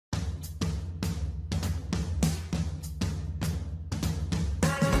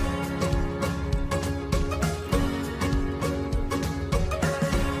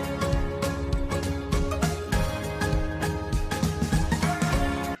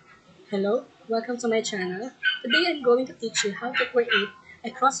Hello, welcome to my channel. Today I'm going to teach you how to create a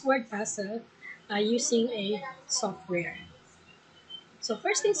crossword puzzle using a software. So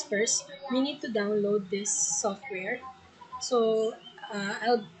first things first, we need to download this software. So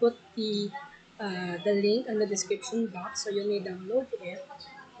I'll put the link in the description box so you may download it.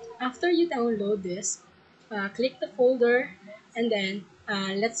 After you download this, click the folder and then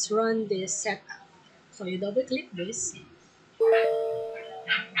let's run this setup. So you double click this,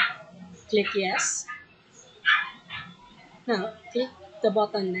 click yes. Now click the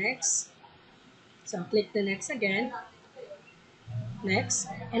button next. So click the next again, next.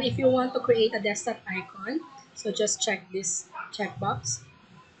 And if you want to create a desktop icon, so just check this checkbox,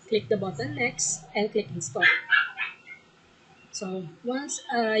 click the button next, and click install. So once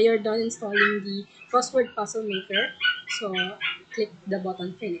you're done installing the crossword puzzle maker, so click the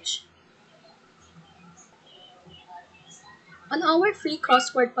button finish. On our free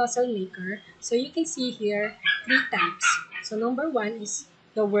crossword puzzle maker, so you can see here three tabs. So number one is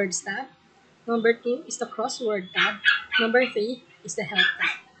the words tab. Number two is the crossword tab. Number three is the help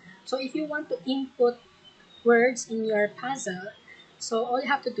tab. So if you want to input words in your puzzle, so all you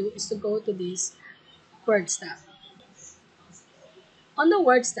have to do is to go to this words tab. On the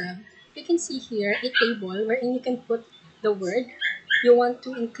words tab, you can see here a table wherein you can put the word you want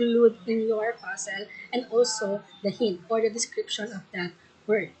to include in your puzzle and also the hint or the description of that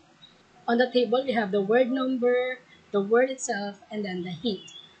word. On the table, we have the word number, the word itself, and then the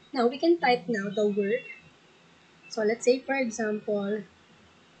hint. Now, we can type now the word. So, let's say, for example,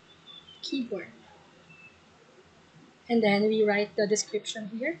 keyboard. And then we write the description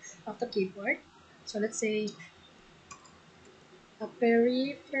here of the keyboard. So, let's say, a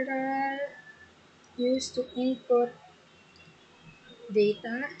peripheral used to input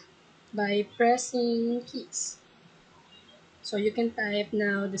data by pressing keys. So, you can type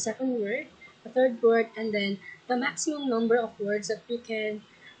now the second word, the third word, and then the maximum number of words that you can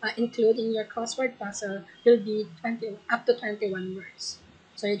include in your crossword puzzle will be up to 21 words.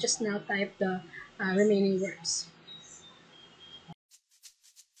 So you just now type the remaining words.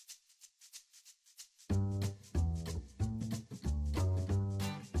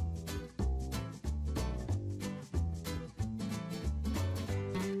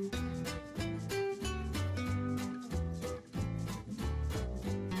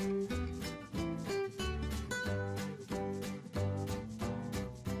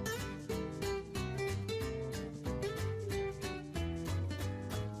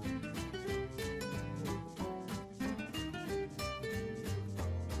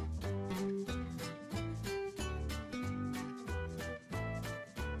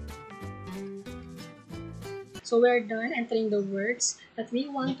 So we're done entering the words that we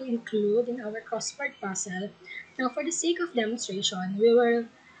want to include in our crossword puzzle. Now for the sake of demonstration, we will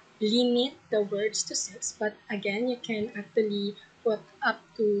limit the words to 6, but again, you can actually put up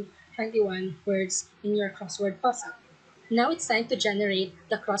to 21 words in your crossword puzzle. Now it's time to generate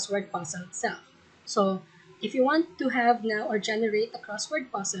the crossword puzzle itself. So if you want to have now or generate the crossword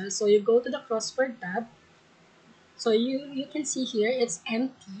puzzle, so you go to the crossword tab. So you can see here it's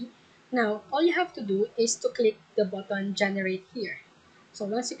empty. Now all you have to do is to click the button generate here. So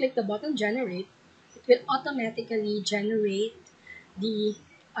once you click the button generate, it will automatically generate the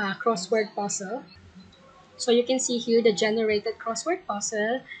crossword puzzle. So you can see here the generated crossword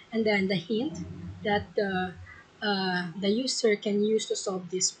puzzle and then the hint that the user can use to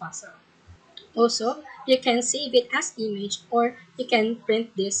solve this puzzle. Also, you can save it as image or you can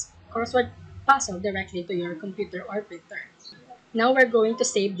print this crossword puzzle directly to your computer or printer. Now we're going to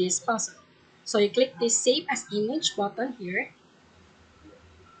save this puzzle. So you click this save as image button here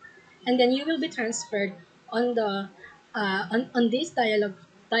and then you will be transferred on the on this dialog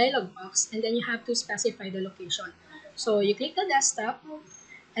box, and then you have to specify the location. So you click the desktop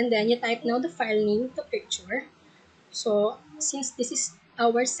and then you type now the file name, the picture. So since this is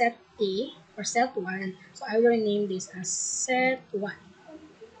our set A or set 1, so I will rename this as set 1.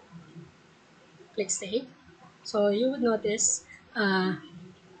 Click save. So you would notice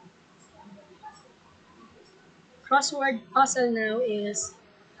crossword puzzle now is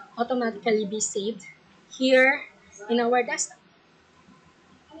automatically be saved here in our desktop.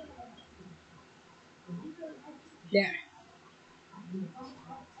 There.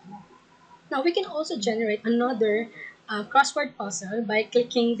 Now we can also generate another crossword puzzle by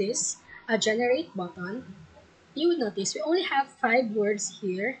clicking this generate button. You would notice we only have 5 words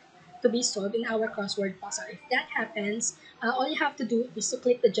here to be solved in our crossword puzzle. If that happens, all you have to do is to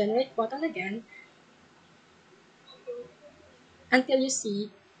click the generate button again until you see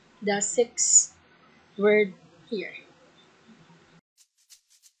the 6th word here.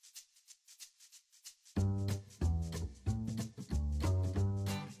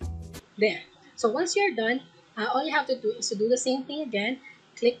 There. So once you're done, all you have to do is to do the same thing again.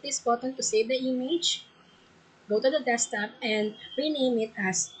 Click this button to save the image, go to the desktop, and rename it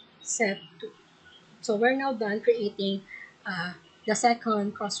as set2. So we're now done creating the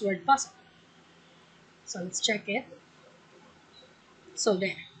second crossword puzzle. So let's check it. So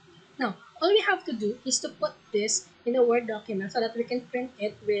there. Now, all we have to do is to put this in a Word document so that we can print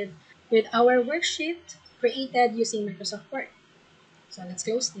it with our worksheet created using Microsoft Word. So let's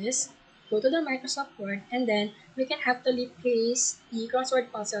close this, go to the Microsoft Word, and then we can actually paste the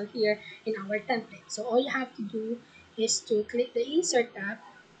crossword puzzle here in our template. So all you have to do is to click the Insert tab,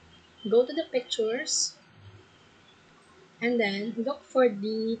 go to the Pictures, and then look for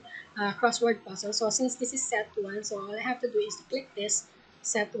the crossword puzzle. So since this is set 1, so all I have to do is to click this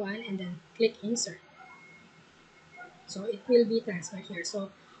set 1 and then click Insert. So it will be transferred here.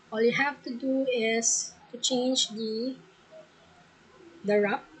 So all you have to do is to change the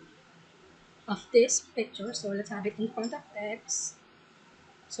wrap of this picture. So let's have it in front of text.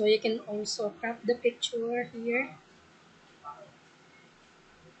 So you can also crop the picture here.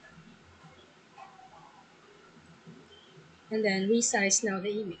 And then resize now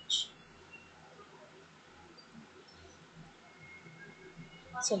the image.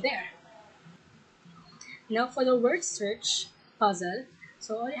 So there. Now for the word search puzzle,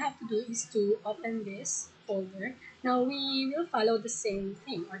 so all you have to do is to open this folder. Now we will follow the same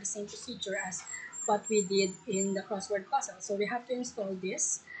thing or the same procedure as what we did in the crossword puzzle. So we have to install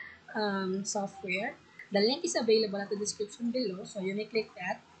this software. The link is available at the description below, so you may click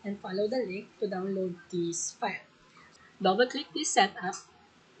that and follow the link to download this file. Double click this setup,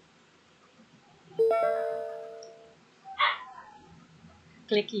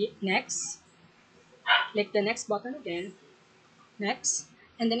 click next, click the next button again, next,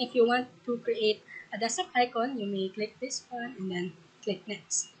 and then if you want to create a desktop icon, you may click this one and then click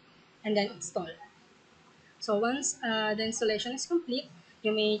next, and then install. So once the installation is complete,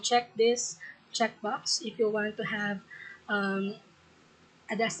 you may check this checkbox if you want to have um,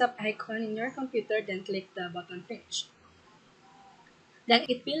 a desktop icon in your computer, then click the button finish. Then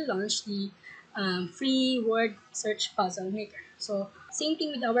it will launch the free word search puzzle maker. So same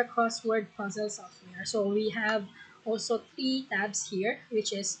thing with our crossword puzzle software. So we have also 3 tabs here,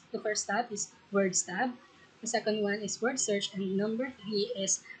 which is the first tab is words tab, the second one is word search, and number 3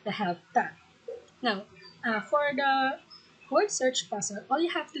 is the help tab. Now, for the word search puzzle, all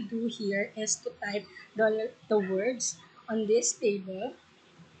you have to do here is to type the words on this table.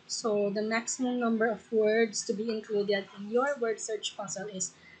 So the maximum number of words to be included in your word search puzzle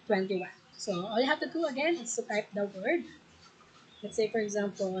is 21. So all you have to do again is to type the word. Let's say for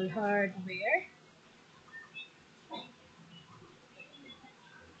example, hardware,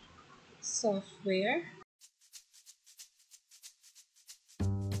 software.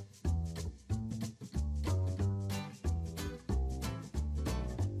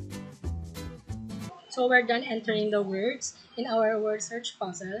 So we're done entering the words in our word search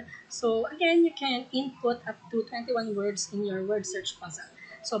puzzle. So again, you can input up to 21 words in your word search puzzle.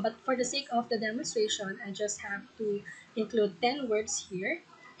 So but for the sake of the demonstration, I just have to include 10 words here.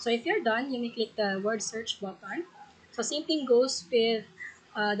 So if you're done, you may click the word search button. So same thing goes with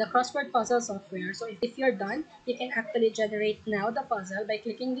the crossword puzzle software. So if you're done, you can actually generate now the puzzle by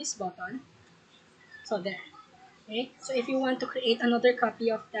clicking this button. So there. Okay, so if you want to create another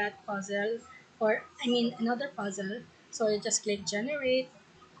copy of that puzzle, or I mean another puzzle, so you just click generate.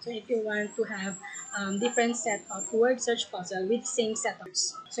 So if you want to have different set of word search puzzle with same set of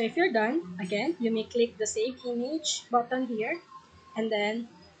words. So if you're done, again, you may click the save image button here, and then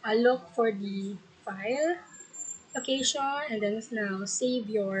look for the file location, and then now save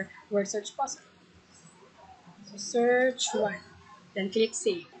your word search puzzle. So search one, then click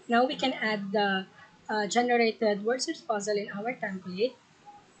save. Now we can add the generated word search puzzle in our template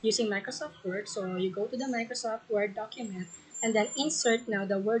using Microsoft Word. So you go to the Microsoft Word document and then insert now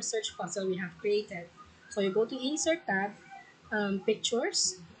the word search puzzle we have created. So you go to Insert tab,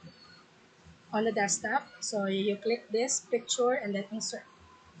 Pictures on the desktop. So you click this picture and then insert.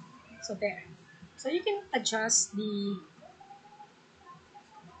 So there. So you can adjust the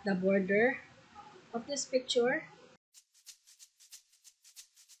border of this picture.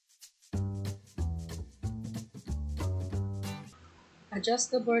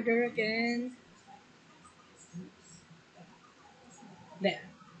 Adjust the border again. There.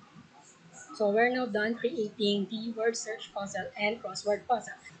 So we're now done creating the word search puzzle and crossword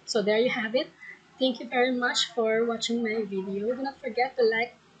puzzle. So there you have it. Thank you very much for watching my video. Do not forget to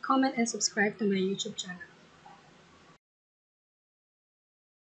like, comment, and subscribe to my YouTube channel.